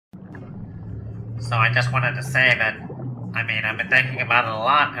So I just wanted to say that, I mean, I've been thinking about it a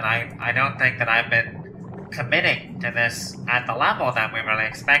lot, and I don't think that I've been committing to this at the level that we really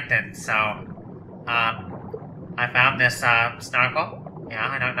expected. So, I found this snorkel. Yeah,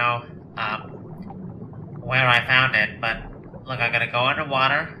 I don't know where I found it, but look, I'm gonna go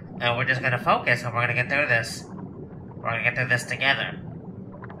underwater, and we're just gonna focus, and we're gonna get through this. We're gonna get through this together.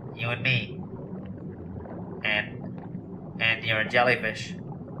 You and me. And you're a jellyfish.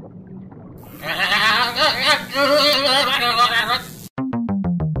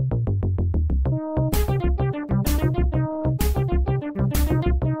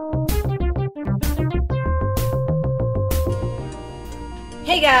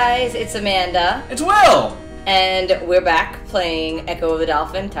 Hey guys, it's Amanda. It's Will! And we're back playing Echo of the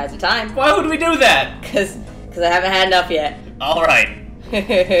Dolphin, Tides of Time. Why would we do that? Because I haven't had enough yet. Alright.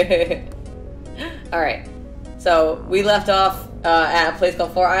 Alright. So, we left off at a place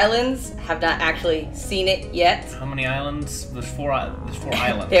called Four Islands. Have not actually seen it yet. How many islands? There's four islands.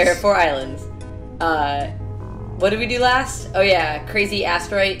 There are 4 islands. What did we do last? Oh yeah, crazy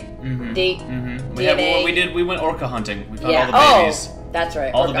asteroid date. DNA. We went orca hunting. We found all the babies. Oh, that's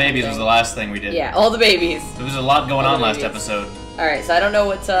right. All the babies was the last thing we did. Yeah, all the babies. There was a lot going on last episode. Alright, so I don't know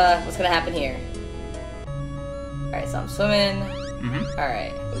what's gonna happen here. Alright, so I'm swimming.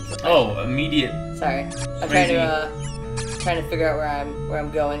 Alright. Oh, immediate. Sorry. I'm trying to figure out where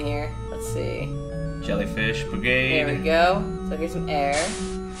I'm going here. Let's see. Jellyfish brigade. There we go. So here's some air.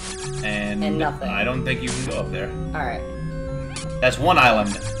 And nothing. I don't think you can go up there. Alright. That's one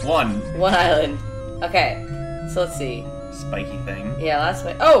island. One island. Okay. So let's see. Spiky thing. Yeah, last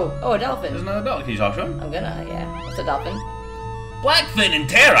way. Oh, a dolphin. There's another dolphin. Can you talk to him? I'm gonna, yeah. What's a dolphin? Blackfin and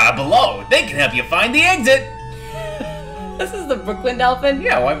Tara are below. They can help you find the exit. This is the Brooklyn dolphin?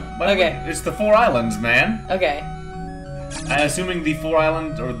 Yeah, why okay. It's the 4 islands, man. Okay. I'm assuming the 4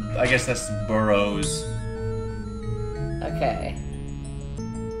 islands, or I guess that's burrows. Okay.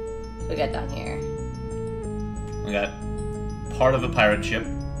 So we got down here. We got part of a pirate ship.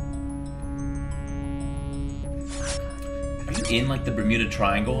 Are you in like the Bermuda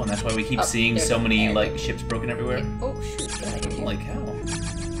Triangle, and that's why we keep seeing so many like ships broken everywhere? Okay. Oh shoot! Get out of here. Like how?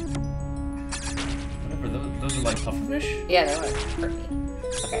 Whatever. Those are like pufferfish. Yeah, they are.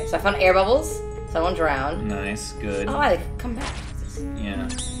 Okay, so I found air bubbles. So I won't drown. Nice, good. Oh, they come back. Yeah.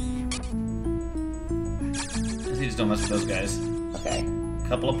 You just don't mess with those guys. Okay.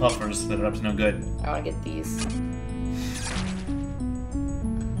 Couple of puffers that are up to no good. I want to get these.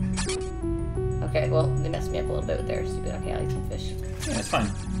 Okay, well, they messed me up a little bit with their stupid. Okay, I'll eat some fish. Yeah, that's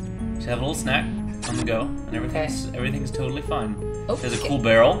fine. Just have a little snack on the go, and everything's totally fine. Oh, there's a cool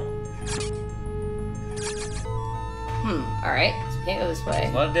barrel. Alright, so we can't go this way. A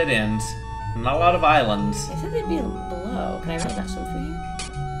lot of dead ends. Not a lot of islands. They said they'd be below. Can I really not swim for you?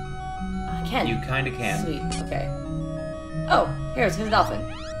 Oh, I can. You kinda can. Sweet, okay. Oh, here's a dolphin.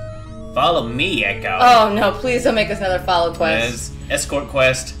 Follow me, Echo. Oh no, please don't make us another follow quest. Escort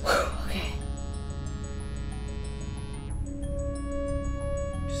quest. Okay.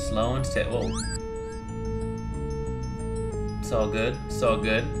 Slow and steady. Whoa. It's all good. It's all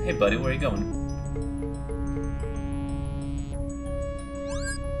good. Hey, buddy, where are you going?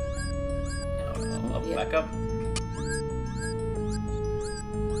 Back up. Oh,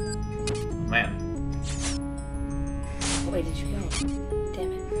 man. Oh, wait, did you go?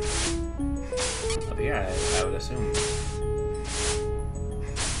 Damn it. Up here, I would assume.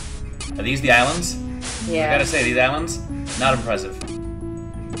 Are these the islands? Yeah. I gotta say, these islands, not impressive.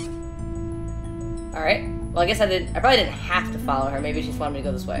 Alright. Well, I guess I probably didn't have to follow her. Maybe she just wanted me to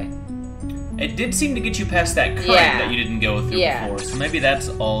go this way. It did seem to get you past that current that you didn't go through before, so maybe that's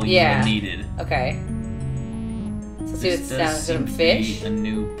all you needed. Okay. So see what's down. Some fish. A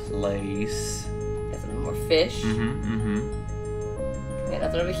new place. Got some more fish. Got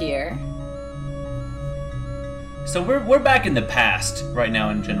nothing over here. So we're back in the past right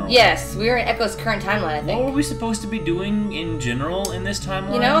now in general. Yes, we're in Echo's current timeline, I think. What were we supposed to be doing in general in this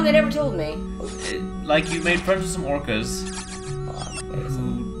timeline? You know, they never told me. Like, you made friends with some orcas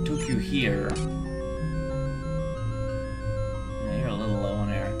who took you here. Yeah, you're a little low on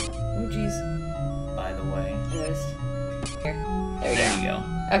air. Oh, jeez. By the way. I noticed. Here. There you go.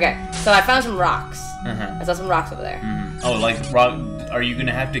 Okay, so I found some rocks. I saw some rocks over there. Oh, like, are you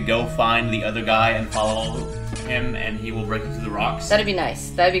gonna have to go find the other guy and follow him, and he will break you through the rocks? That'd be nice.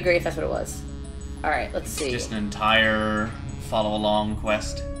 That'd be great if that's what it was. Alright, let's see. Just an entire follow-along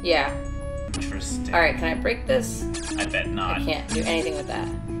quest? Yeah. Interesting. Alright, can I break this? I bet not. I can't do anything with that.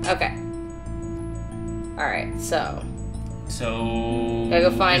 Okay. Alright, so... gotta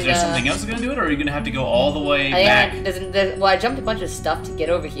go find, is there something else that's gonna do it, or are you gonna have to go all the way back? Well, I jumped a bunch of stuff to get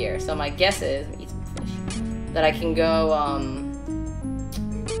over here, so my guess is... eat some that I can go,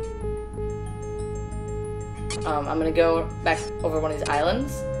 I'm gonna go back over one of these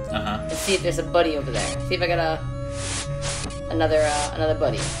islands and see if there's a buddy over there. See if I got another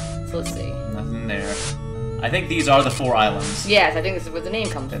buddy. So let's see. Nothing there. I think these are the 4 islands. Yes, I think this is where the name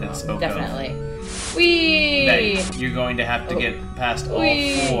comes from. Definitely. Whee! That you're going to have to get past all 4. Yeah,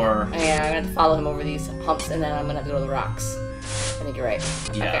 I'm gonna have to follow him over these humps, and then I'm gonna have to go to the rocks. I think you're right.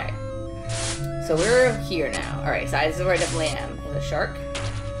 Yeah. Okay. So we're here now. Alright, so this is where I definitely am. There's a shark.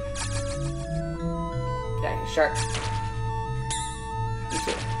 Okay, shark. You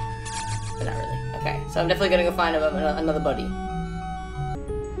too. But not really. Okay, so I'm definitely gonna go find another buddy.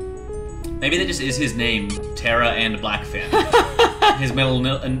 Maybe that just is his name, Terra and Blackfin. His middle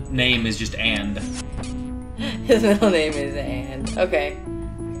name is just And. His middle name is And. Okay.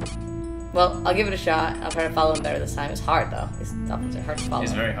 Well, I'll give it a shot. I'll try to follow him better this time. It's hard, though. These dolphins are hard to follow.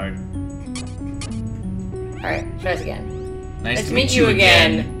 It's very hard. Alright, try this again. Nice to meet you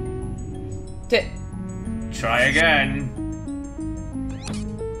again. Try again.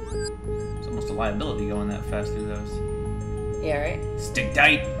 It's almost a liability going that fast through those. Yeah, right? Stick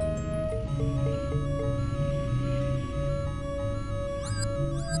tight.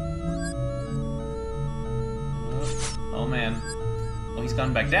 Oh man. Oh, he's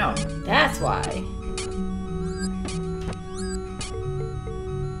gone back down. That's why.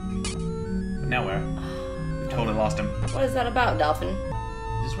 But now where? We totally lost him. What is that about, dolphin? Is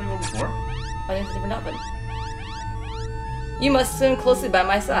this where you were before? I think it's a different dolphin. You must swim closely by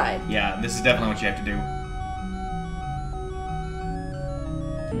my side. Yeah, this is definitely what you have to do.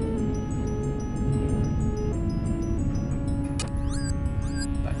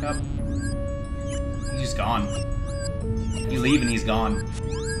 Back up. He's just gone. You leave and he's gone.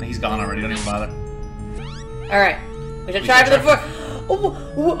 He's gone already, don't even bother. Alright. We should try for the 4.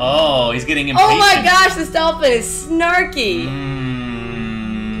 Oh, he's getting impatient. Oh my gosh, this dolphin is snarky!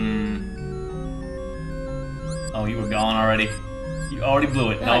 Oh, you were gone already. You already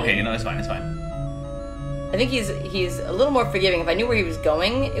blew it. No, okay, no, it's fine, it's fine. I think he's a little more forgiving. If I knew where he was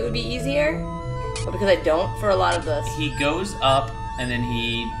going, it would be easier. But because I don't for a lot of this. He goes up, and then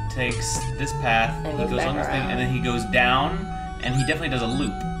he takes this path, and he goes on this thing, and then he goes down, and he definitely does a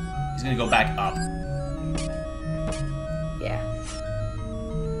loop. He's gonna go back up. Yeah.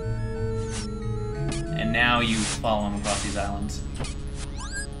 And now you follow him across these islands.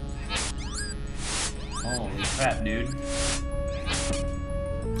 Holy crap, dude.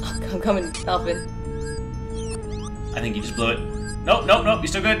 Oh, I'm coming, dolphin. I think you just blew it. Nope, nope, nope, you're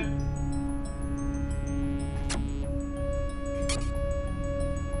still good.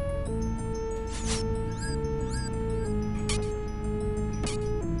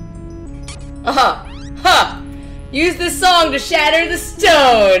 Ha! Use this song to shatter the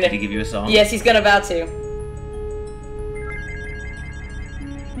stone! Did he give you a song? Yes, he's about to.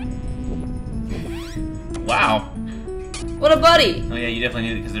 Wow. What a buddy! Oh yeah, you definitely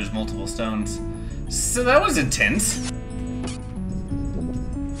need it because there's multiple stones. So that was intense.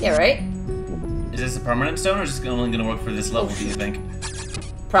 Yeah, right? Is this a permanent stone or is this only gonna work for this level, do you think?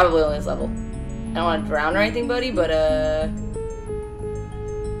 Probably only this level. I don't want to drown or anything, buddy, but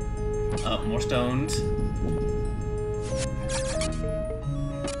Oh, more stones.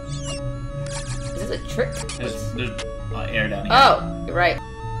 Is this a trick? There's air down here. Oh, you're right.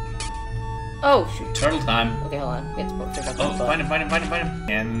 Oh, shoot. Turtle time. Okay, hold on. We have to pick up Oh, the find him.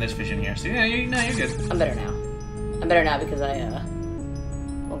 And there's fish in here. So yeah, you're good. I'm better now. I'm better now because I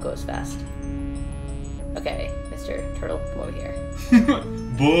won't go as fast. Okay, Mr. Turtle, come over here.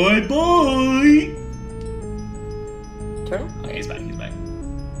 Bye bye. Turtle? Okay, he's back.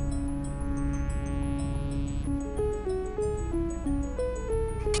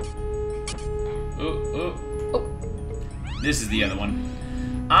 Oh. This is the other one.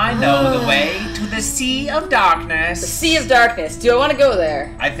 I know the way to the Sea of Darkness. The Sea of Darkness. Do I want to go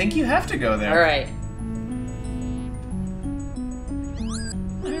there? I think you have to go there. Alright. I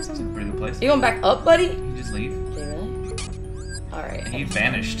mean, it sounds like a pretty good place. You going back up, buddy? You just leave. Did you really? Alright. And he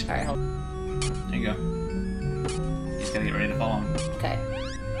vanished. Alright, hold on. There you go. You just gotta get ready to follow him. Okay.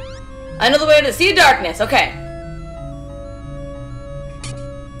 I know the way to the Sea of Darkness. Okay.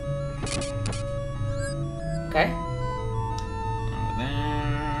 Okay. Over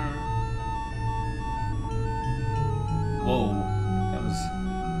there. Whoa. That was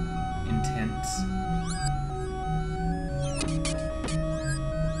intense.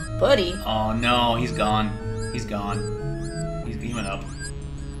 Buddy. Oh no, he's gone. He's gone. He went up.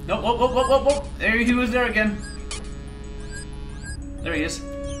 No, whoa. There he was there again. There he is.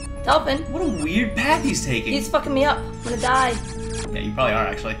 Dolphin. What a weird path he's taking. He's fucking me up. I'm gonna die. Yeah, you probably are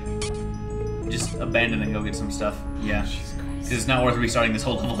actually. just abandon and go get some stuff. Yeah. Jesus Christ. Because it's not worth restarting this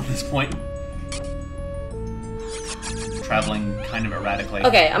whole level at this point. Traveling kind of erratically.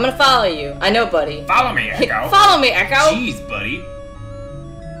 Okay, I'm gonna follow you. I know, buddy. Follow me, Echo. Follow me, Echo. Jeez, buddy.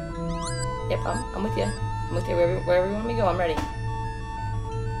 Yep, I'm with you. I'm with you wherever you want me to go. I'm ready.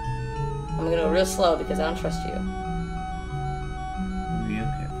 I'm gonna go real slow because I don't trust you.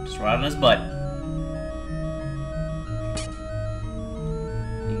 Okay, just right on his butt.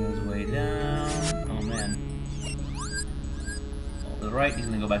 He goes way down. Oh man. All to the right. He's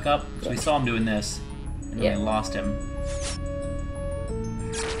gonna go back up. So we saw him doing this, and then we lost him.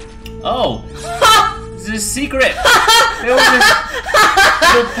 Oh! This is a secret! There was this,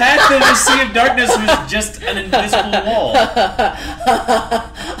 the path to the Sea of Darkness was just an invisible wall.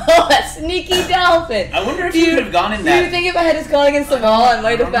 Oh, that sneaky dolphin! I wonder if you could have gone in that. Do you think if I had just gone against the wall, I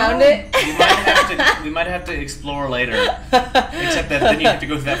might have found it? We might have to explore later. Except that then you have to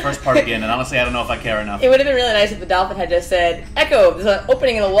go through that first part again, and honestly, I don't know if I care enough. It would have been really nice if the dolphin had just said, Echo, there's an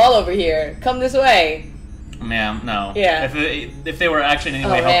opening in the wall over here. Come this way. Ma'am, no. Yeah. If they were actually in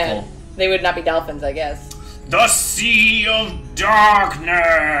any way helpful. They would not be dolphins, I guess. The Sea of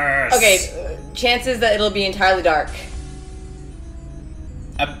Darkness! Okay, chances that it'll be entirely dark.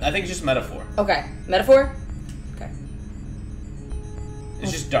 I think it's just metaphor. Okay, metaphor? Okay.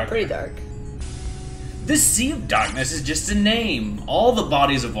 It's just dark. Pretty dark. The Sea of Darkness is just a name. All the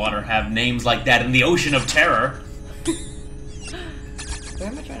bodies of water have names like that in the Ocean of Terror. Where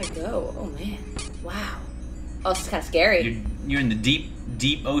am I trying to go? Oh, man. Wow. Oh, this is kind of scary. You're in the deep,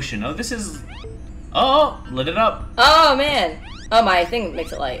 deep ocean. Oh, this is... Oh, lit it up. Oh, man. Oh, my thing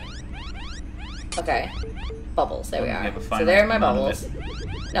makes it light. Okay. Bubbles. There we are. So there are my bubbles.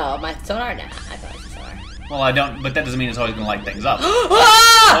 No, my sonar? Nah, I thought it was sonar. Well, I don't... But that doesn't mean it's always going to light things up.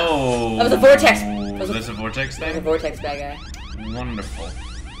 Ah! Oh. That was a vortex. Was this a vortex thing? That was a vortex, bad guy. Wonderful.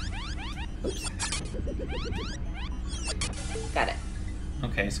 Oops. Got it.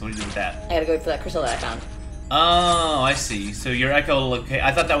 Okay, so what do you do with that? I gotta go for that crystal that I found. Oh, I see. So your echolocate...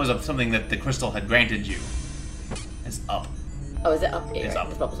 I thought that was something that the crystal had granted you. It's up. Oh, is it up here? It's up.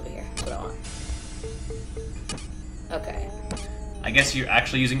 There's bubbles over here. That's what I want. Okay. I guess you're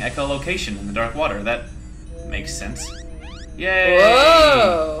actually using echolocation in the dark water. That makes sense. Yay!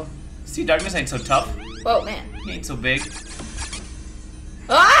 Whoa! See, darkness ain't so tough. Whoa, man. He ain't so big.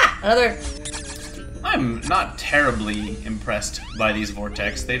 Ah! Another... I'm not terribly impressed by these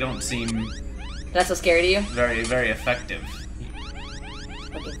vortex. They don't seem... That's so scary to you? very, very effective.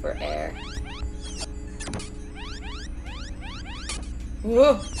 Looking for air.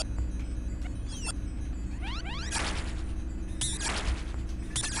 Whoa!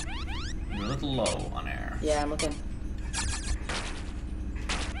 You're a little low on air. Yeah, I'm looking.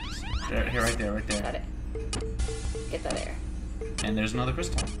 Here, right there, right there. Got it. Get that air. And there's another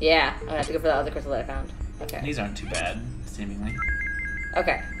crystal. Yeah, I'm gonna have to go for the other crystal that I found. Okay. These aren't too bad, seemingly.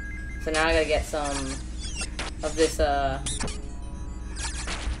 Okay. So now I gotta get some of this,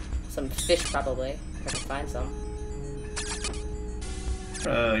 some fish probably, if I can find some.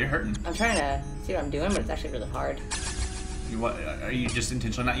 You're hurting. I'm trying to see what I'm doing, but it's actually really hard. Are you just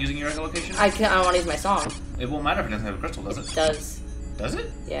intentionally not using your echolocation? I don't want to use my song. It won't matter if it doesn't have a crystal, does it? It does. Does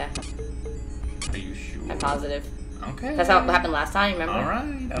it? Yeah. Are you sure? I'm positive. Okay. That's how it happened last time, remember?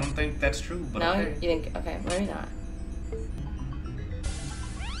 Alright, I don't think that's true, but No? okay. You think, okay, maybe not.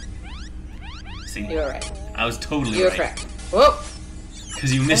 See? You were right. I was totally You were right. correct. Whoop!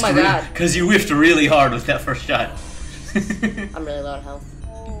 Because you missed Oh my God. Because you whiffed really hard with that first shot. I'm really low on health.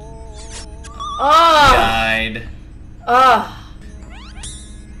 Oh! Died. Oh!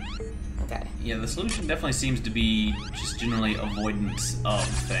 Okay. Yeah, the solution definitely seems to be just generally avoidance of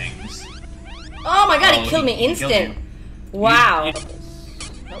things. Oh my god, Oh, he killed me he killed instant! you. Wow. You-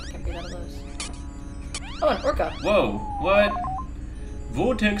 Nope, can't breathe out of those. Oh, an orca. Whoa, what?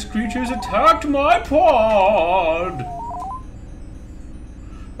 Vortex creatures attacked my pod!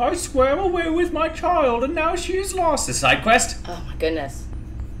 I swam away with my child and now she is lost. A side quest? Oh my goodness.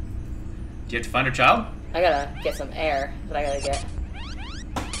 Do you have to find her child? I gotta get some air. That's what I gotta get.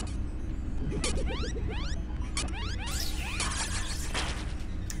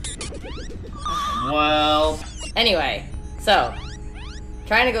 Well... Anyway, so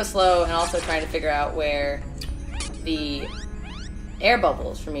trying to go slow and also trying to figure out where the air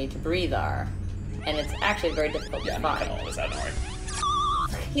bubbles for me to breathe are, and it's actually very difficult Yeah, to I'm not find. gonna all this out, don't worry.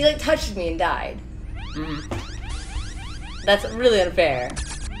 He like touched me and died. Mm-hmm. That's really unfair.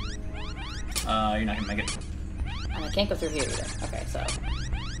 You're not gonna make it. And I can't go through here either. Okay, so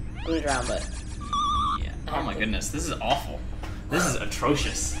I'm gonna drown, but Yeah. Oh my goodness, this is awful. This is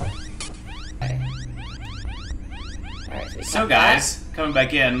atrocious. okay. Alright, So guys, coming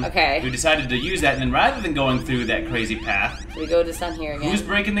back in, Okay. we decided to use that, and then rather than going through that crazy path, So we go to sun here again. who's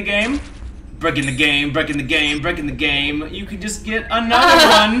breaking the game? Breaking the game, breaking the game, breaking the game. You can just get another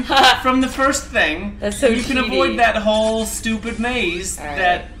one from the first thing. That's so You can cheaty. avoid that whole stupid maze Alright.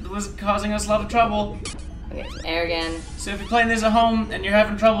 that was causing us a lot of trouble. Okay, some air again. So if you're playing this at home and you're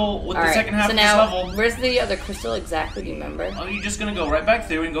having trouble with the Alright, second half so of now, this level, where's the other crystal exactly? Do you remember? oh, you're just gonna go right back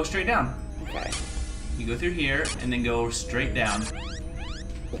through and go straight down. Okay. You go through here and then go straight down.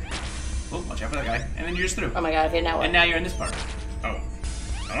 Oh, watch out for that guy. And then you're just through. Oh my god, okay, now what? And now you're in this part. Oh,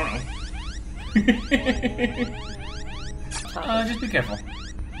 I don't know. Just be careful.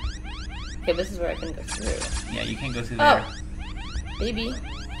 Okay, this is where I can go through. Yeah, you can't go through there. Oh! Baby.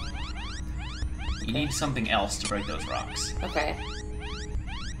 You need something else to break those rocks. Okay.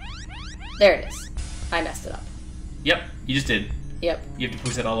 There it is. I messed it up. Yep, you just did. Yep. You have to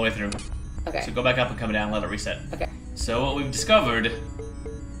push that all the way through. Okay. So go back up and come down and let it reset. Okay. So what we've discovered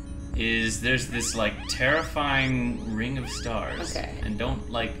is there's this like terrifying ring of stars. Okay. And don't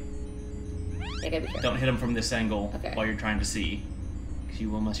like I gotta be careful. don't hit them from this angle Okay. while you're trying to see, because you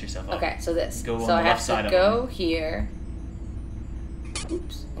will mess yourself up. Okay, so this. Go on so the I left have side to of go them. here.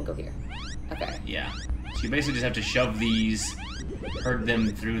 Oops, and go here. Okay. Yeah. So you basically just have to shove these, herd them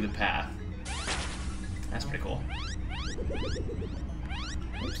through the path. That's pretty cool.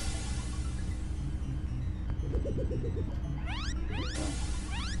 Oops.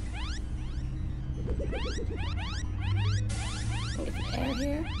 Get some air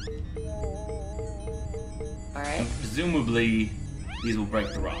here. Alright. And presumably, these will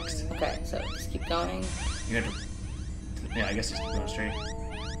break the rocks. Okay, so just keep going. You have to. Yeah, I guess just keep going straight.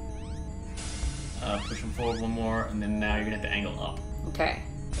 Push them forward one more, and then now you're gonna have to angle up. Okay,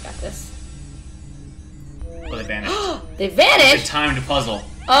 I got this. Well, they vanished. They It's a vanished! timed puzzle.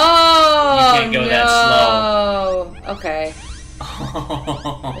 Oh! You can't go that slow. Okay.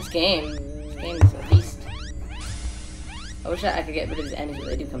 This game is a beast. I wish I could get rid of these enemies, but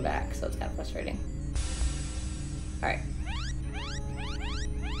they do come back, so it's kind of frustrating. Alright.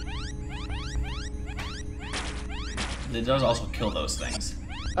 It does also kill those things,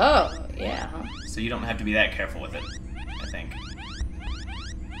 Oh, yeah, huh? so you don't have to be that careful with it, I think.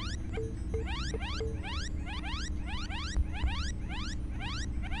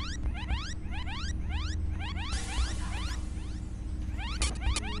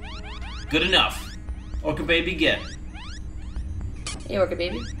 Good enough. Orca baby, get. Hey, Orca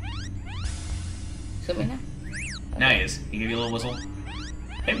baby. Swim me now? Now he is. He gave you a little whistle.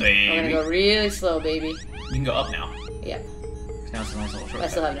 Hey, I'm baby. gonna go really slow, baby. You can go up now. Yep. 'Cause now it's a nice little I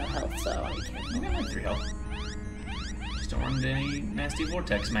shortcut. still have no health, so I want to be careful. You got like 3 health. Just don't run into any nasty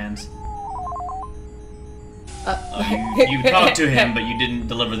vortex mans. Oh, you talked to him, but you didn't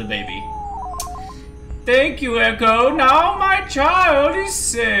deliver the baby. Thank you, Echo. Now my child is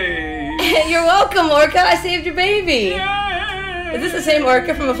safe. You're welcome, Orca. I saved your baby. Yay. Is this the same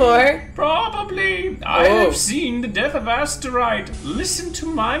Orca from before? Probably. I Oh. have seen the death of Asterite. Listen to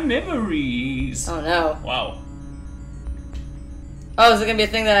my memories. Oh no. Wow. Oh, is it gonna be a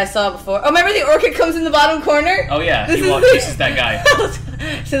thing that I saw before? Oh, remember the Orca comes in the bottom corner? Oh yeah, This he is- chases that guy.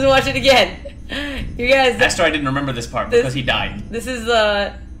 Just watch it again. You guys, Asterite didn't remember this part because he died. this is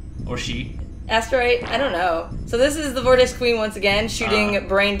Or she. Asteroid. I don't know. So this is the Vortex Queen once again shooting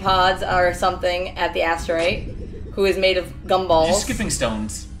brain pods or something at the asteroid, who is made of gumballs. Just skipping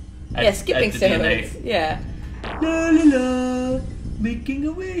stones. Yeah, skipping the stones. DNA. Yeah. La la la, making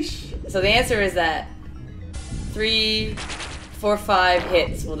a wish. So the answer is that 3, 4, 5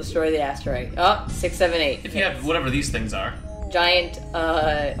 hits will destroy the asteroid. Oh, 6, 7, 8. If you have whatever these things are. Giant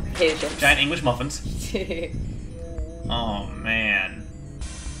potato chips. Giant English muffins. Oh man.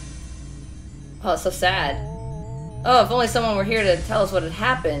 Oh, it's so sad. Oh, if only someone were here to tell us what had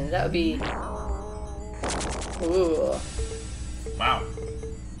happened. That would be... Ooh. Wow.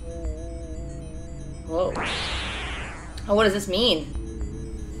 Whoa. Oh, what does this mean?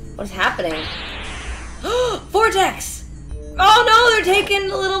 What is happening? Vortex! Oh no, they're taking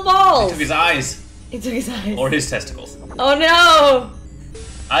the little balls! Took his eyes. He took his eyes. Or his testicles. Oh no!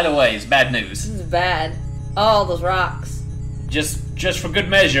 Either way, it's bad news. This is bad. Oh, all those rocks. Just for good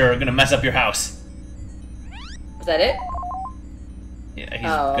measure, gonna mess up your house. Is that it? Yeah, he's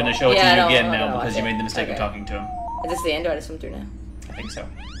Oh. gonna show it Yeah, I to you don't- again I now don't because watch you it. made the mistake of Okay. talking to him. Is this the end? Do I just swim through now? I think so.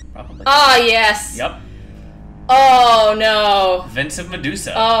 Probably. Oh, yes! Yep. Oh, no. Vents of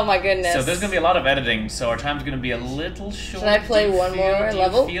Medusa. Oh, my goodness. So there's gonna be a lot of editing, so our time's gonna be a little short. Should I play Do you one more do you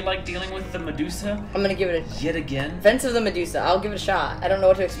level? feel like dealing with the Medusa I'm gonna give it a... yet again? Vents of the Medusa. I'll give it a shot. I don't know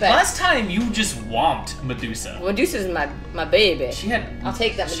what to expect. Last time you just whomped Medusa. Medusa's my baby. She had. I'll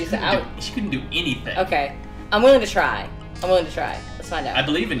take that she Medusa couldn't out. She couldn't do anything. Okay. I'm willing to try. I'm willing to try. Let's find out. I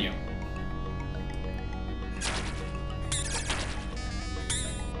believe in you.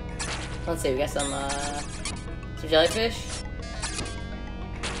 Let's see. We got some jellyfish.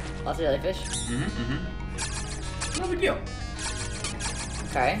 Lots of jellyfish. No big deal.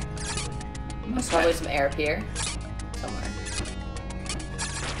 Okay. That's Probably bad. some air up here. Somewhere.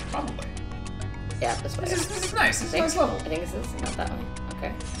 Probably. Yeah, this way. This is nice. This is a nice I level. think this is not that way.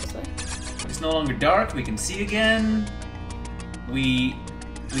 Okay, this way. It's no longer dark. We can see again. We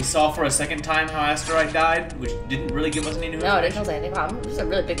saw for a second time how Asteroid died, which didn't really give us any new No, it didn't information. tell us anything. Wow, this is a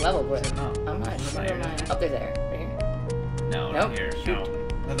really big level, but No. I'm not sure where my... Oh, there's air. Right here. No, Nope. not here. Shoot. No.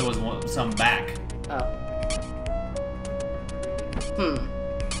 I thought there was some back. Oh.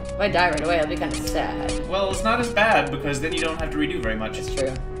 If I die right away, I'll be kind of sad. Well, it's not as bad because then you don't have to redo very much. It's true.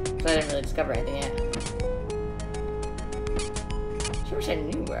 So I didn't really discover anything yet. I wish I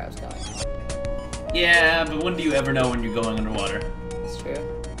knew where I was going. Yeah, but when do you ever know when you're going underwater? It's true.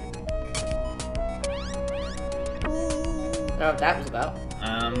 I don't know what that was about.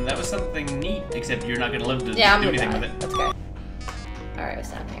 That was something neat, except you're not gonna live to Yeah, I'm do gonna anything die. with it. That's okay. Alright,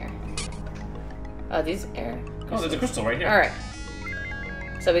 what's down here? Oh, these air. Oh, there's a crystal right here. Alright.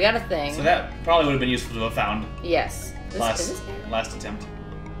 So we got a thing. So that probably would have been useful to have found Yes. Is this air? last attempt.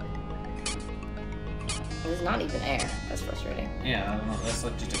 This is not even air. That's frustrating. Yeah, I don't know. That's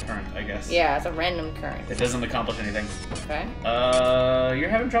like just a current, I guess. Yeah, it's a random current. It doesn't accomplish anything. Okay. You're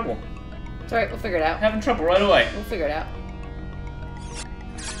having trouble. It's alright, we'll figure it out. Having trouble right away. We'll figure it out.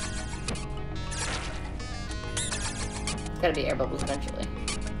 It's gotta be air bubbles eventually.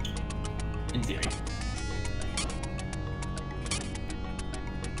 In theory.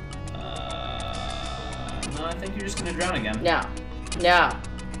 No, I think you're just gonna drown again. No. No.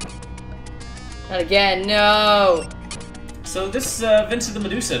 Not again, no! So this Vince of the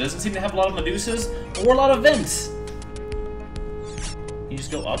Medusa doesn't seem to have a lot of Medusas or a lot of vents. You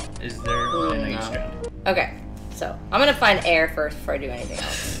just go up. Is there? I know you just drowned. Okay, so I'm gonna find air first before I do anything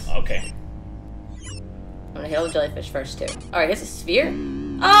else. Okay. I'm gonna hit all the jellyfish first too. Alright, here's a sphere.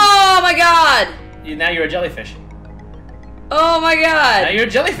 Oh my god! Now you're a jellyfish. Oh my Now god! you're a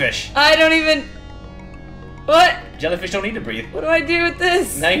jellyfish. I don't even... What? Jellyfish don't need to breathe. What do I do with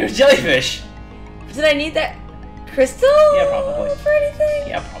this? Now you're a jellyfish. Did I need that crystal? Yeah, probably. For anything?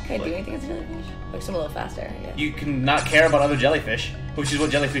 Yeah, Can I do probably. anything as a jellyfish? Like swim a little faster, I guess. You can not care about other jellyfish, which is what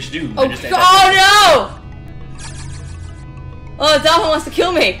jellyfish do. Oh, They're just oh no! Oh, the dolphin wants to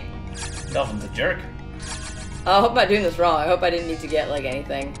kill me! Dolphin's a jerk. Oh, I hope I'm not doing this wrong. I hope I didn't need to get like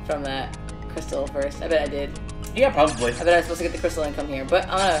anything from that crystal first. I bet I did. Yeah, probably. I bet I was supposed to get the crystal and come here. But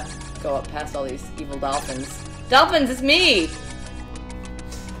I'm gonna go up past all these evil dolphins. Dolphins, it's me!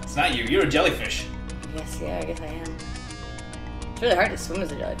 It's not you. You're a jellyfish. Yes, yeah, I guess I am. It's really hard to swim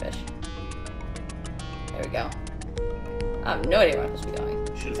as a jellyfish. There we go. I have no idea where I'm supposed to be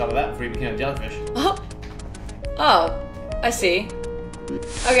going. Should have thought of that before you became a jellyfish. Oh! Oh, I see.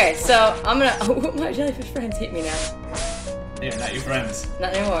 Okay, so I'm gonna... Oh, my jellyfish friends hate me now. They're not your friends.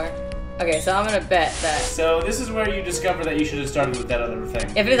 Not anymore. Okay, so I'm gonna bet that... So this is where you discover that you should have started with that other thing.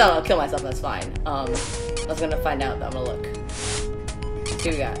 If it is, I'll kill myself, that's fine. I was gonna find out, though. I'm gonna look. See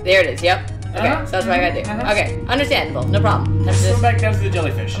what we got. There it is, yep. Okay, so that's what I gotta do. Okay, understandable, no problem. Time to Swim just... back down to the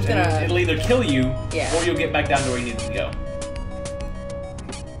jellyfish. I'm and gonna- it'll either kill you, Yeah. or you'll get back down to where you need to go.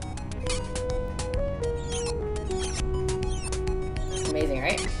 Amazing,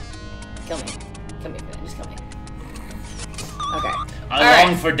 right? Kill me. Kill me, just kill me. Okay. I Alright.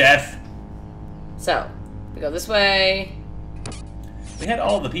 long for death. So, we go this way. We had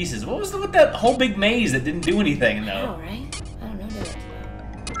all the pieces. What was with that whole big maze that didn't do anything, Oh, though? right? I don't know, did it?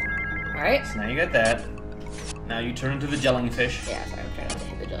 Alright. So now you got that. Now you turn into the jellyfish. Yeah, sorry, I'm trying not to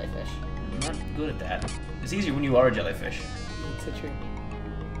hit the jellyfish. I'm not good at that. It's easier when you are a jellyfish. It's so true.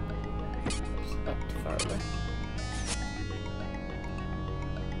 Oh, too far over.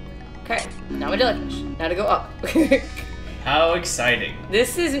 Okay, now I'm a jellyfish. Now to go up. How exciting.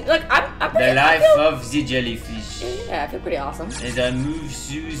 This is, look, I'm pretty... The I life feel, of the jellyfish. yeah, I feel pretty awesome. As I move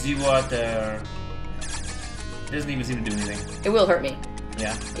through the water. It doesn't even seem to do anything. It will hurt me.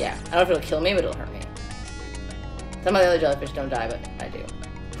 Yeah. Yeah, I don't know if it'll kill me, but it'll hurt me. Some of the other jellyfish don't die, but I do.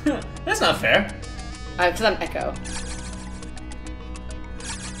 That's not fair. Because I'm Echo.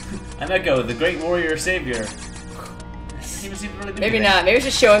 I'm Echo, the great warrior savior. Doesn't even seem to really do Maybe anything. not. Maybe it's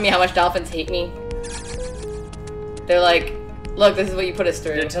just showing me how much dolphins hate me. They're like, look, this is what you put us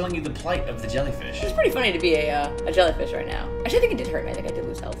through. They're telling you the plight of the jellyfish. It's pretty funny to be a jellyfish right now. Actually, I think it did hurt me. I think I did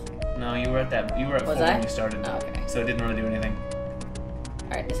lose health. No, you were at that. You were at Was full I? when you started. Oh, okay. So it didn't really do anything.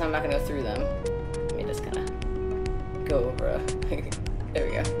 Alright, this time I'm not gonna go through them. Let me just kind of go over. There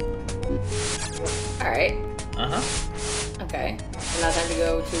we go. Alright. Okay. And now time to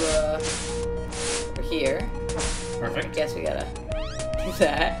go to over here. Perfect. I guess we gotta do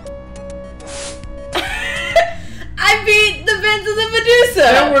that. I beat the vents of the Medusa!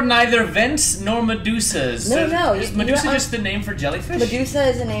 There were neither vents nor Medusas. No. Is Medusa just the name for jellyfish? Medusa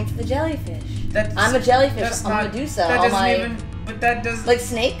is a name for the jellyfish. That's, I'm a jellyfish. that's I'm not, a Medusa. That All doesn't my, even. But that does. like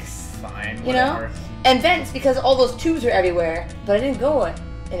snakes. Fine. You Whatever. know? And vents because all those tubes are everywhere, but I didn't go in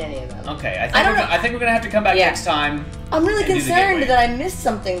any of them. Okay, I think we're gonna have to come back next time. I'm really and do the concerned gateway. that I missed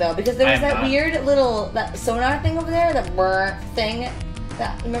something though, because there was I am that not. weird little sonar thing over there, that brr thing.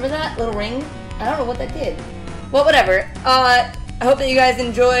 Remember that little ring? I don't know what that did. Well, whatever. I hope that you guys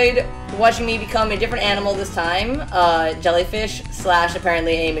enjoyed watching me become a different animal this time. Jellyfish /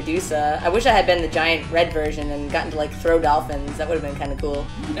 apparently a Medusa. I wish I had been the giant red version and gotten to like throw dolphins. That would have been kind of cool.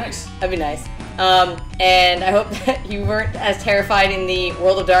 Nice. That'd be nice. And I hope that you weren't as terrified in the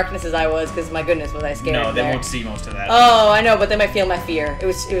World of Darkness as I was, because my goodness, was I scared. No, they there. won't see most of that. Oh, I know, but they might feel my fear. It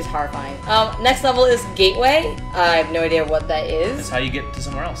was horrifying. Next level is Gateway. I have no idea what that is. That's how you get to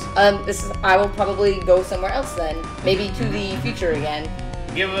somewhere else. I will probably go somewhere else then. Maybe to the future again.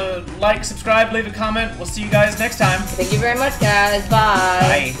 Give a like, subscribe, leave a comment. We'll see you guys next time. Thank you very much, guys.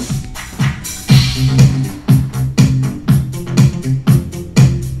 Bye. Bye.